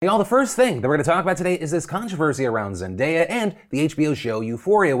Hey y'all, the first thing that we're going to talk about today is this controversy around Zendaya and the HBO show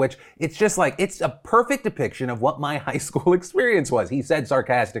Euphoria, which it's just like, it's a perfect depiction of what my high school experience was, he said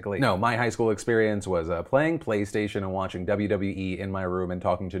sarcastically. No, my high school experience was playing PlayStation and watching WWE in my room and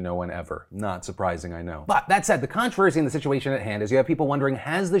talking to no one ever. Not surprising, I know. But that said, the controversy in the situation at hand is you have people wondering,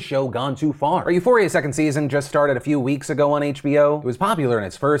 has the show gone too far? Our Euphoria's second season just started a few weeks ago on HBO. It was popular in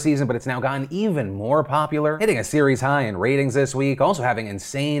its first season, but it's now gotten even more popular, hitting a series high in ratings this week, also having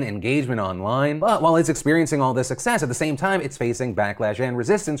insane engagement online. But while it's experiencing all this success, at the same time, it's facing backlash and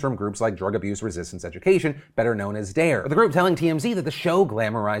resistance from groups like Drug Abuse Resistance Education, better known as DARE. The group telling TMZ that the show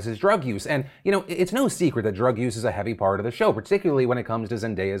glamorizes drug use. And, you know, it's no secret that drug use is a heavy part of the show, particularly when it comes to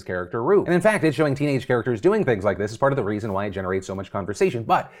Zendaya's character Rue. And in fact, it's showing teenage characters doing things like this is part of the reason why it generates so much conversation.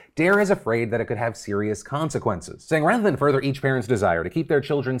 But DARE is afraid that it could have serious consequences, saying rather than further each parent's desire to keep their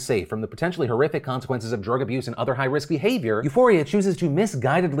children safe from the potentially horrific consequences of drug abuse and other high-risk behavior, Euphoria chooses to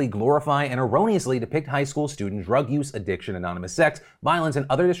misguidedly glorify and erroneously depict high school student drug use, addiction, anonymous sex, violence, and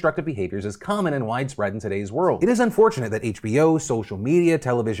other destructive behaviors as common and widespread in today's world. It is unfortunate that HBO, social media,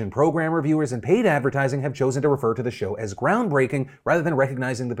 television program reviewers, and paid advertising have chosen to refer to the show as groundbreaking rather than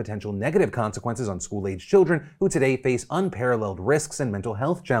recognizing the potential negative consequences on school-age children who today face unparalleled risks and mental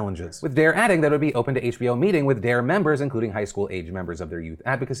health challenges. With DARE adding that it would be open to HBO meeting with DARE members, including high school age members of their youth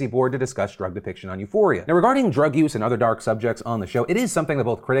advocacy board, to discuss drug depiction on Euphoria. Now, regarding drug use and other dark subjects on the show, it is something that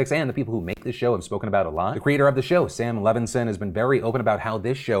both critics and the people who make this show have spoken about a lot. The creator of the show, Sam Levinson, has been very open about how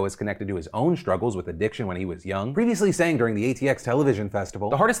this show is connected to his own struggles with addiction when he was young, previously saying during the ATX television festival,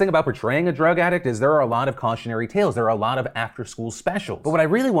 the hardest thing about portraying a drug addict is there are a lot of cautionary tales, there are a lot of after-school specials. But what I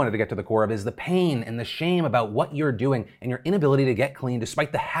really wanted to get to the core of is the pain and the shame about what you're doing and your inability to get clean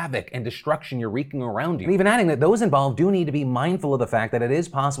despite the havoc and destruction you're wreaking around you. And even adding that those involved do need to be mindful of the fact that it is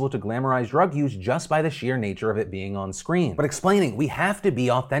possible to glamorize drug use just by the sheer nature of it being on screen. But explaining, we have to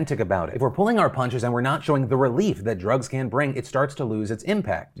be authentic about it. If we're pulling our punches and we're not showing the relief that drugs can bring, it starts to lose its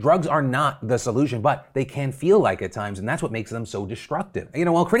impact. Drugs are not the solution, but they can feel like at times, and that's what makes them so destructive. You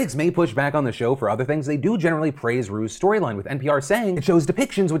know, while critics may push back on the show for other things, they do generally praise Rue's storyline, with NPR saying it shows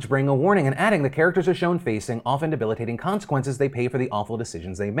depictions which bring a warning, and adding the characters are shown facing often debilitating consequences they pay for the awful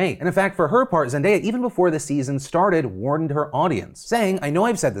decisions they make. And in fact, for her part, Zendaya, even before the season started, warned her audience, saying, "I know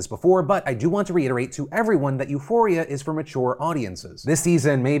I've said this before, but I do want to reiterate to everyone that Euphoria is for mature audiences. This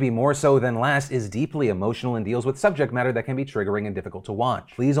season, maybe more so than last, is deeply emotional and deals with subject matter that can be triggering and difficult to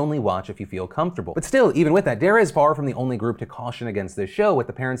watch. Please only watch if you feel comfortable." But still, even with that, DARE is far from the only group to caution against this show, with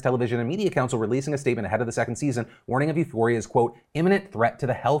the Parents Television and Media Council releasing a statement ahead of the second season warning of Euphoria's, quote, imminent threat to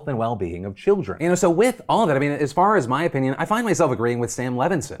the health and well-being of children. You know, so with all of that, I mean, as far as my opinion, I find myself agreeing with Sam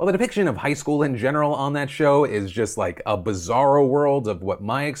Levinson. While the depiction of high school in general on that show is just like a bizarro world of what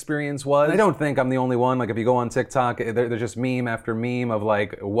my experience was, I don't think I'm the only one. Like, if you go on TikTok, there's just meme after meme of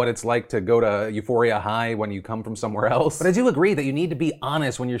like what it's like to go to Euphoria High when you come from somewhere else. But I do agree that you need to be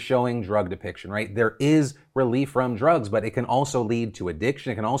honest when you're showing drug depiction, right? There is relief from drugs, but it can also lead to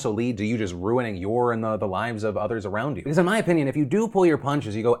addiction. It can also lead to you just ruining your and the lives of others around you. Because in my opinion, if you do pull your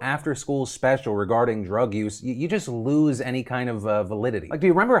punches, you go after school special regarding drug use, you just lose any kind of validity. Like, do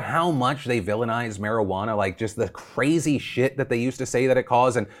you remember how much they villainized marijuana? Like, just the crazy shit that they used to say that it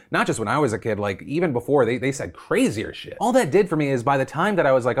caused, and not just when I was a kid, like even before, they said crazier shit. All that did for me is by the time that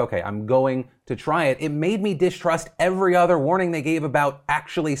I was like, okay, I'm going to try it, it made me distrust every other warning they gave about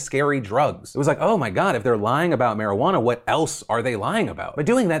actually scary drugs. It was like, oh my God, if they're lying about marijuana, what else are they lying about? By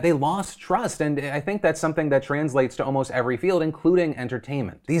doing that, they lost trust, and I think that's something that translates to almost every field, including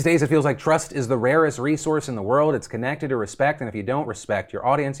entertainment. These days, it feels like trust is the rarest resource in the world. It's connected to respect, and if you don't respect your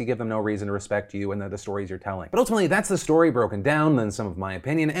audience, you give them no reason to respect you and the stories you're telling. But ultimately, that's the story broken down, then some of my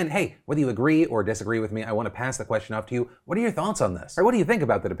opinion, and hey, whether you agree or disagree with me, I want to pass the question off to you. What are your thoughts on this? Or what do you think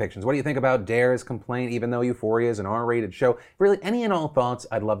about the depictions? What do you think about DARE's complaint, even though Euphoria is an R-rated show? Really, any and all thoughts,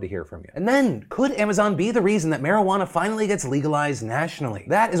 I'd love to hear from you. And then, could Amazon be the reason that marijuana finally gets legalized nationally?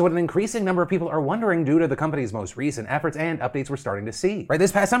 That is what an increasing number of people are wondering due to the company's most recent efforts and updates we're starting to see. Right,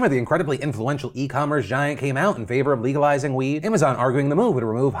 this past summer, the incredibly influential e-commerce giant came out in favor of legalizing weed, Amazon arguing the move would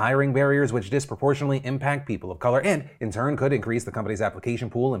remove hiring barriers which disproportionately impact people of color and, in turn, could increase the company's application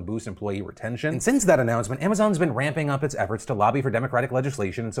pool and boost employee retention. And since that announcement, Amazon's been ramping up its efforts to lobby for democratic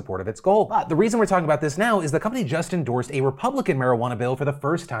legislation in support of its goal. But the reason we're talking about this now is the company just endorsed a Republican marijuana bill for the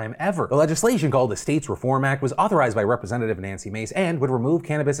first time ever. The legislation, called the States Reform Act was authorized by Representative Nancy Mace and would remove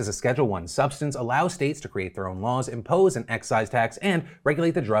cannabis as a Schedule I substance, allow states to create their own laws, impose an excise tax, and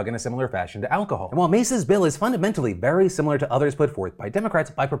regulate the drug in a similar fashion to alcohol. And while Mace's bill is fundamentally very similar to others put forth by Democrats,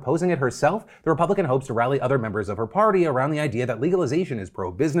 by proposing it herself, the Republican hopes to rally other members of her party around the idea that legalization is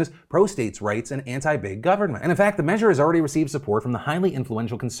pro-business, pro-states' rights, and anti-big government. And in fact, the measure has already received support from the highly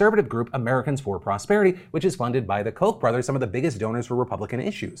influential conservative group Americans for Prosperity, which is funded by the Koch brothers, some of the biggest donors for Republican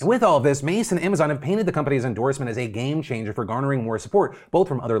issues. And with all of this, Mace and Amazon have painted the company's endorsement as a game changer for garnering more support, both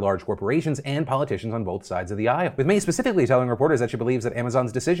from other large corporations and politicians on both sides of the aisle. With Mace specifically telling reporters that she believes that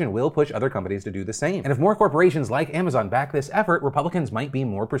Amazon's decision will push other companies to do the same. And if more corporations like Amazon back this effort, Republicans might be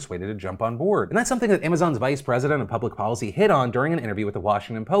more persuaded to jump on board. And that's something that Amazon's vice president of public policy hit on during an interview with the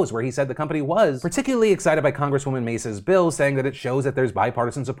Washington Post, where he said the company was particularly excited by Congresswoman Mace's bill, saying that it shows that there's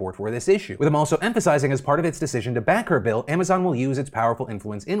bipartisan support for this issue. With him also emphasizing as part of its decision to back her bill, Amazon will use its powerful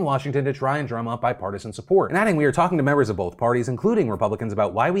influence in Washington to try and drum up bipartisan support. And adding, we are talking to members of both parties, including Republicans,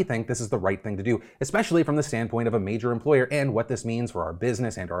 about why we think this is the right thing to do, especially from the standpoint of a major employer and what this means for our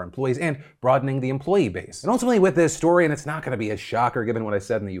business and our employees and broadening the employee base. And ultimately with this story, and it's not going to be a shocker given what I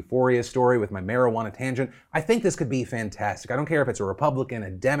said in the Euphoria story with my marijuana tangent, I think this could be fantastic. I don't care if it's a Republican, a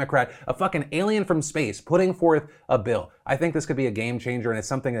Democrat, a fucking alien from space putting forth a bill. I think this could be a game changer, and it's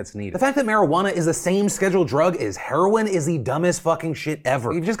something that's needed. The fact that marijuana is the same scheduled drug as heroin is the dumbest fucking shit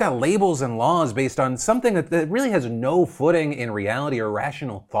ever. You've just got labels and laws based on something that really has no footing in reality or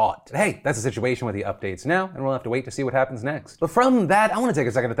rational thought. But hey, that's the situation with the updates now, and we'll have to wait to see what happens next. But from that, I want to take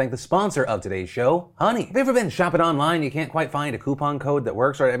a second to thank the sponsor of today's show, Honey. Have you ever been shopping online, you can't quite find a coupon code that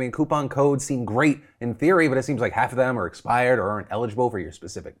works, right? I mean, coupon codes seem great in theory, but it seems like half of them are expired or aren't eligible for your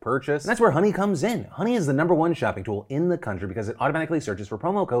specific purchase. And that's where Honey comes in. Honey is the #1 shopping tool in the country because it automatically searches for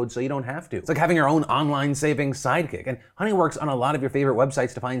promo codes so you don't have to. It's like having your own online savings sidekick. And Honey works on a lot of your favorite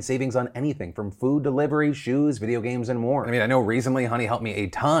websites to find savings on anything from food delivery, shoes, video games, and more. I mean, I know recently Honey helped me a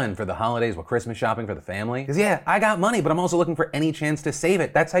ton for the holidays with Christmas shopping for the family. Because yeah, I got money, but I'm also looking for any chance to save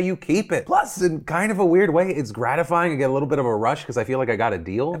it. That's how you keep it. Plus, in kind of a weird way, it's gratifying. I get a little bit of a rush because I feel like I got a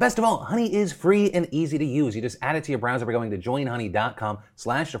deal. And best of all, Honey is free and easy to use. You just add it to your browser by going to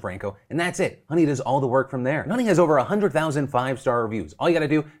joinhoney.com/DeFranco, and that's it. Honey does all the work from there. And Honey has over 100,000 5-star reviews. All you gotta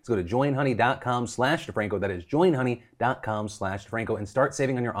do is go to joinhoney.com/DeFranco. That is joinhoney.com/DeFranco, and start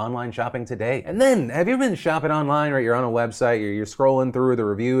saving on your online shopping today. And then, have you ever been shopping online, right? You're on a website, you're scrolling through the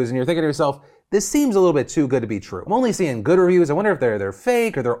reviews, and you're thinking to yourself, this seems a little bit too good to be true. I'm only seeing good reviews. I wonder if they're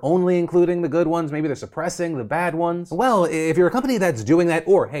fake, or they're only including the good ones. Maybe they're suppressing the bad ones. Well, if you're a company that's doing that,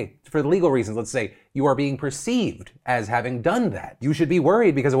 or hey, for legal reasons, let's say you are being perceived as having done that, you should be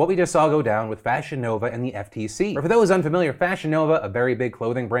worried because of what we just saw go down with Fashion Nova and the FTC. Or for those unfamiliar, Fashion Nova, a very big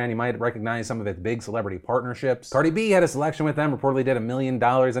clothing brand, you might recognize some of its big celebrity partnerships. Cardi B had a selection with them, reportedly did $1 million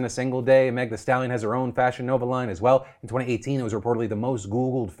in a single day. Meg Thee Stallion has her own Fashion Nova line as well. In 2018, it was reportedly the most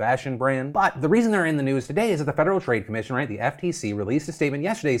Googled fashion brand. But the reason they're in the news today is that the Federal Trade Commission, right, the FTC, released a statement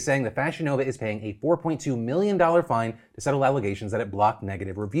yesterday saying that Fashion Nova is paying a $4.2 million fine to settle allegations that it blocked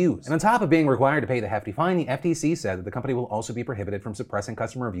negative reviews. And on top of being required to pay the hefty fine, the FTC said that the company will also be prohibited from suppressing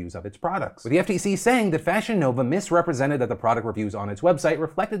customer reviews of its products. With the FTC saying that Fashion Nova misrepresented that the product reviews on its website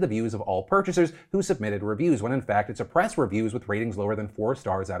reflected the views of all purchasers who submitted reviews, when in fact it suppressed reviews with ratings lower than 4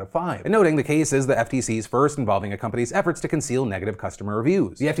 stars out of 5. And noting the case is the FTC's first involving a company's efforts to conceal negative customer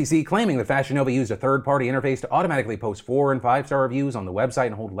reviews. The FTC claiming that Fashion Nova used a third-party interface to automatically post 4- and 5-star reviews on the website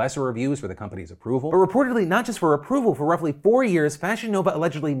and hold lesser reviews for the company's approval. But reportedly, not just for approval, for roughly 4 years, Fashion Nova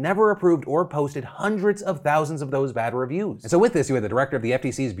allegedly never approved or posted hundreds of thousands of those bad reviews. And so with this, you had the director of the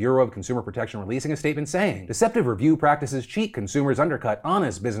FTC's Bureau of Consumer Protection releasing a statement saying, deceptive review practices cheat consumers, undercut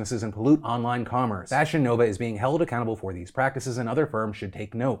honest businesses, and pollute online commerce. Fashion Nova is being held accountable for these practices, and other firms should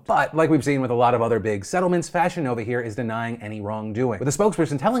take note. But like we've seen with a lot of other big settlements, Fashion Nova here is denying any wrongdoing, with a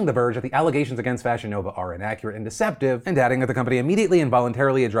spokesperson telling The Verge that the allegations against Fashion Nova are inaccurate and deceptive, and adding that the company immediately and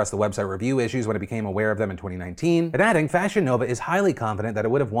voluntarily addressed the website review issues when it became aware of them in 2019, and adding Fashion Nova is highly confident that it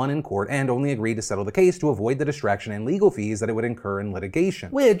would have won in court and only agreed to settle the case to avoid the distraction and legal fees that it would incur in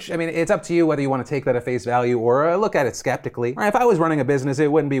litigation. Which, I mean, it's up to you whether you want to take that at face value or look at it skeptically. Right, if I was running a business,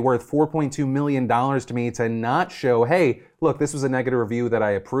 it wouldn't be worth $4.2 million to me to not show, hey, look, this was a negative review that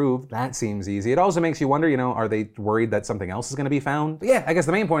I approved. That seems easy. It also makes you wonder, are they worried that something else is going to be found? But yeah, I guess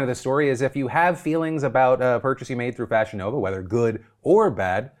the main point of this story is if you have feelings about a purchase you made through Fashion Nova, whether good or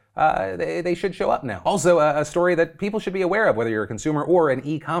bad, they should show up now. Also, a story that people should be aware of, whether you're a consumer or an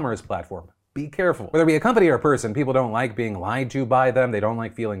e-commerce platform. Be careful. Whether it be a company or a person, people don't like being lied to by them. They don't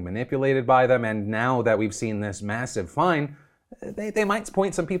like feeling manipulated by them. And now that we've seen this massive fine, they might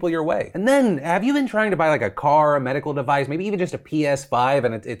point some people your way. And then, have you been trying to buy like a car, a medical device, maybe even just a PS5,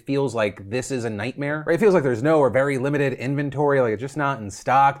 and it feels like this is a nightmare? Right? It feels like there's no or very limited inventory, like it's just not in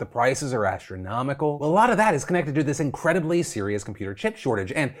stock, the prices are astronomical. Well, a lot of that is connected to this incredibly serious computer chip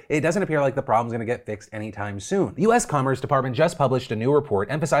shortage, and it doesn't appear like the problem's gonna get fixed anytime soon. The US Commerce Department just published a new report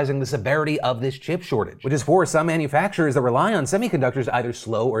emphasizing the severity of this chip shortage, which is for some manufacturers that rely on semiconductors to either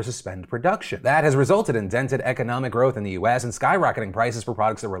slow or suspend production. That has resulted in dented economic growth in the US and skyrocketing prices for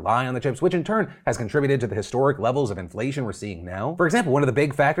products that rely on the chips, which in turn has contributed to the historic levels of inflation we're seeing now. For example, one of the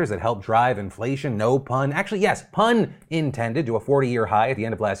big factors that helped drive inflation, no pun, actually yes, pun intended, to a 40-year high at the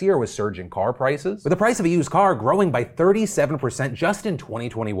end of last year was surging car prices, with the price of a used car growing by 37% just in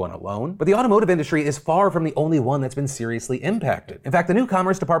 2021 alone. But the automotive industry is far from the only one that's been seriously impacted. In fact, the new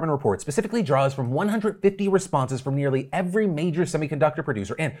Commerce Department report specifically draws from 150 responses from nearly every major semiconductor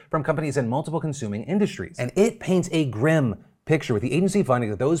producer and from companies in multiple consuming industries. And it paints a grim picture, with the agency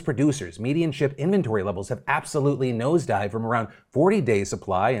finding that those producers' median chip inventory levels have absolutely nosedived from around 40-day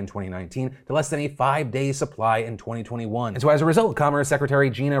supply in 2019 to less than a 5-day supply in 2021. And so as a result, Commerce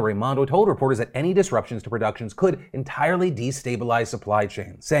Secretary Gina Raimondo told reporters that any disruptions to productions could entirely destabilize supply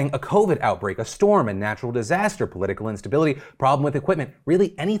chains, saying a COVID outbreak, a storm, a natural disaster, political instability, problem with equipment,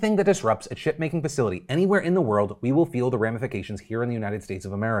 really anything that disrupts a chip-making facility anywhere in the world, we will feel the ramifications here in the United States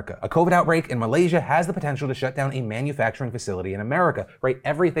of America. A COVID outbreak in Malaysia has the potential to shut down a manufacturing facility in America, right?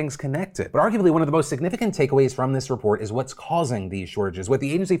 Everything's connected. But arguably one of the most significant takeaways from this report is what's causing these shortages, with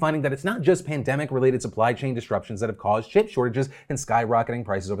the agency finding that it's not just pandemic-related supply chain disruptions that have caused chip shortages and skyrocketing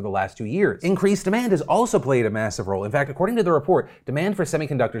prices over the last 2 years. Increased demand has also played a massive role. In fact, according to the report, demand for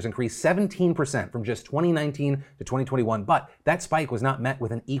semiconductors increased 17% from just 2019 to 2021, but that spike was not met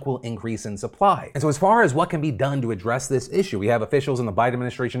with an equal increase in supply. And so as far as what can be done to address this issue, we have officials in the Biden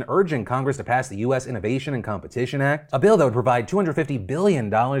administration urging Congress to pass the U.S. Innovation and Competition Act, a bill that would provide $250 billion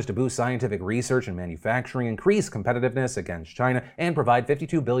to boost scientific research and manufacturing, increase competitiveness against China, and provide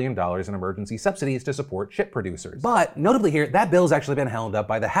 $52 billion in emergency subsidies to support chip producers. But notably here, that bill's actually been held up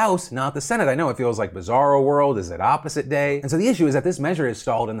by the House, not the Senate. I know it feels like bizarro world, is it opposite day? And so the issue is that this measure is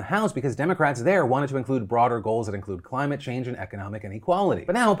stalled in the House because Democrats there wanted to include broader goals that include climate change and economic inequality.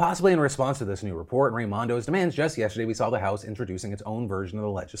 But now, possibly in response to this new report and Raimondo's demands, just yesterday we saw the House introducing its own version of the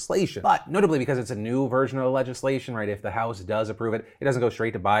legislation. But notably, because it's a new version of the legislation, right, if the House does approve it, it doesn't go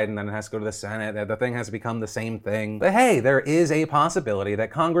straight to Biden, then it has to go to the Senate, the thing has to become the same thing. But hey, there is a possibility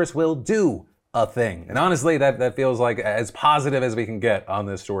that Congress will do a thing. And honestly, that feels like as positive as we can get on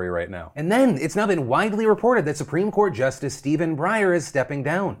this story right now. And then, it's now been widely reported that Supreme Court Justice Stephen Breyer is stepping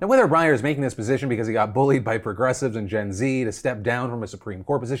down. Now, whether Breyer is making this position because he got bullied by progressives and Gen Z to step down from a Supreme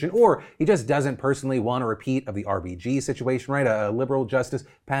Court position, or he just doesn't personally want a repeat of the RBG situation, right? A liberal justice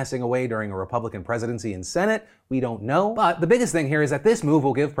passing away during a Republican presidency and Senate, we don't know. But the biggest thing here is that this move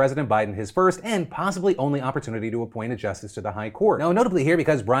will give President Biden his first and possibly only opportunity to appoint a justice to the High Court. Now, notably here,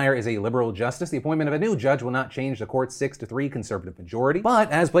 because Breyer is a liberal justice, the appointment of a new judge will not change the court's 6-3 conservative majority. But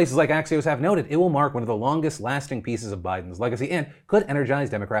as places like Axios have noted, it will mark one of the longest lasting pieces of Biden's legacy and could energize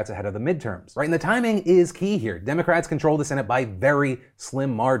Democrats ahead of the midterms. Right, and the timing is key here. Democrats control the Senate by very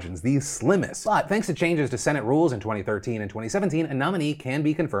slim margins, the slimmest. But thanks to changes to Senate rules in 2013 and 2017, a nominee can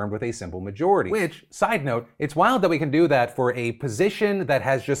be confirmed with a simple majority. Which, side note, it's wild that we can do that for a position that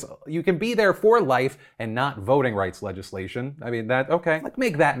has just, you can be there for life and not voting rights legislation. I mean, that, okay, like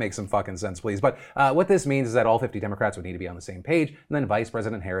make that make some fucking sense, please. But what this means is that all 50 Democrats would need to be on the same page, and then Vice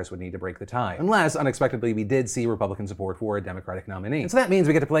President Harris would need to break the tie. Unless, unexpectedly, we did see Republican support for a Democratic nominee. And so that means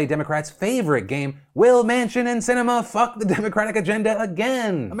we get to play Democrats' favorite game, Will Manchin and Cinema fuck the Democratic agenda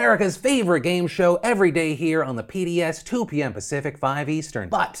again? America's favorite game show every day here on the PDS, 2 p.m. Pacific, 5 Eastern.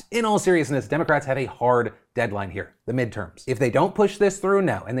 But in all seriousness, Democrats have a hard deadline here, the midterms. If they don't push this through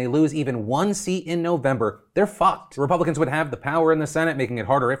now and they lose even one seat in November, they're fucked. Republicans would have the power in the Senate, making it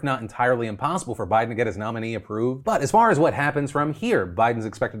harder, if not entirely impossible, for Biden to get his nominee approved. But as far as what happens from here, Biden's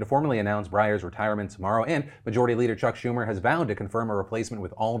expected to formally announce Breyer's retirement tomorrow, and Majority Leader Chuck Schumer has vowed to confirm a replacement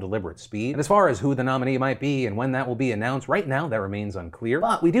with all deliberate speed. And as far as who the nominee might be and when that will be announced, right now that remains unclear.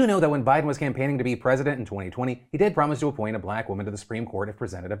 But we do know that when Biden was campaigning to be president in 2020, he did promise to appoint a black woman to the Supreme Court if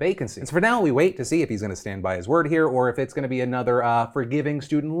presented a vacancy. And so for now, we wait to see if he's going to stand by his word here, or if it's going to be another forgiving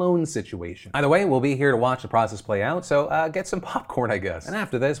student loan situation. Either way, we'll be here to watch the process play out, so get some popcorn, I guess. And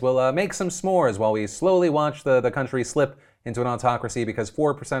after this, we'll make some s'mores while we slowly watch the country slip into an autocracy because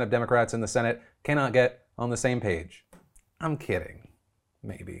 4% of Democrats in the Senate cannot get on the same page. I'm kidding.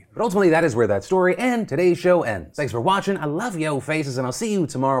 Maybe. But ultimately, that is where that story and today's show ends. Thanks for watching. I love yo faces, and I'll see you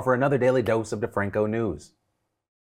tomorrow for another daily dose of DeFranco news.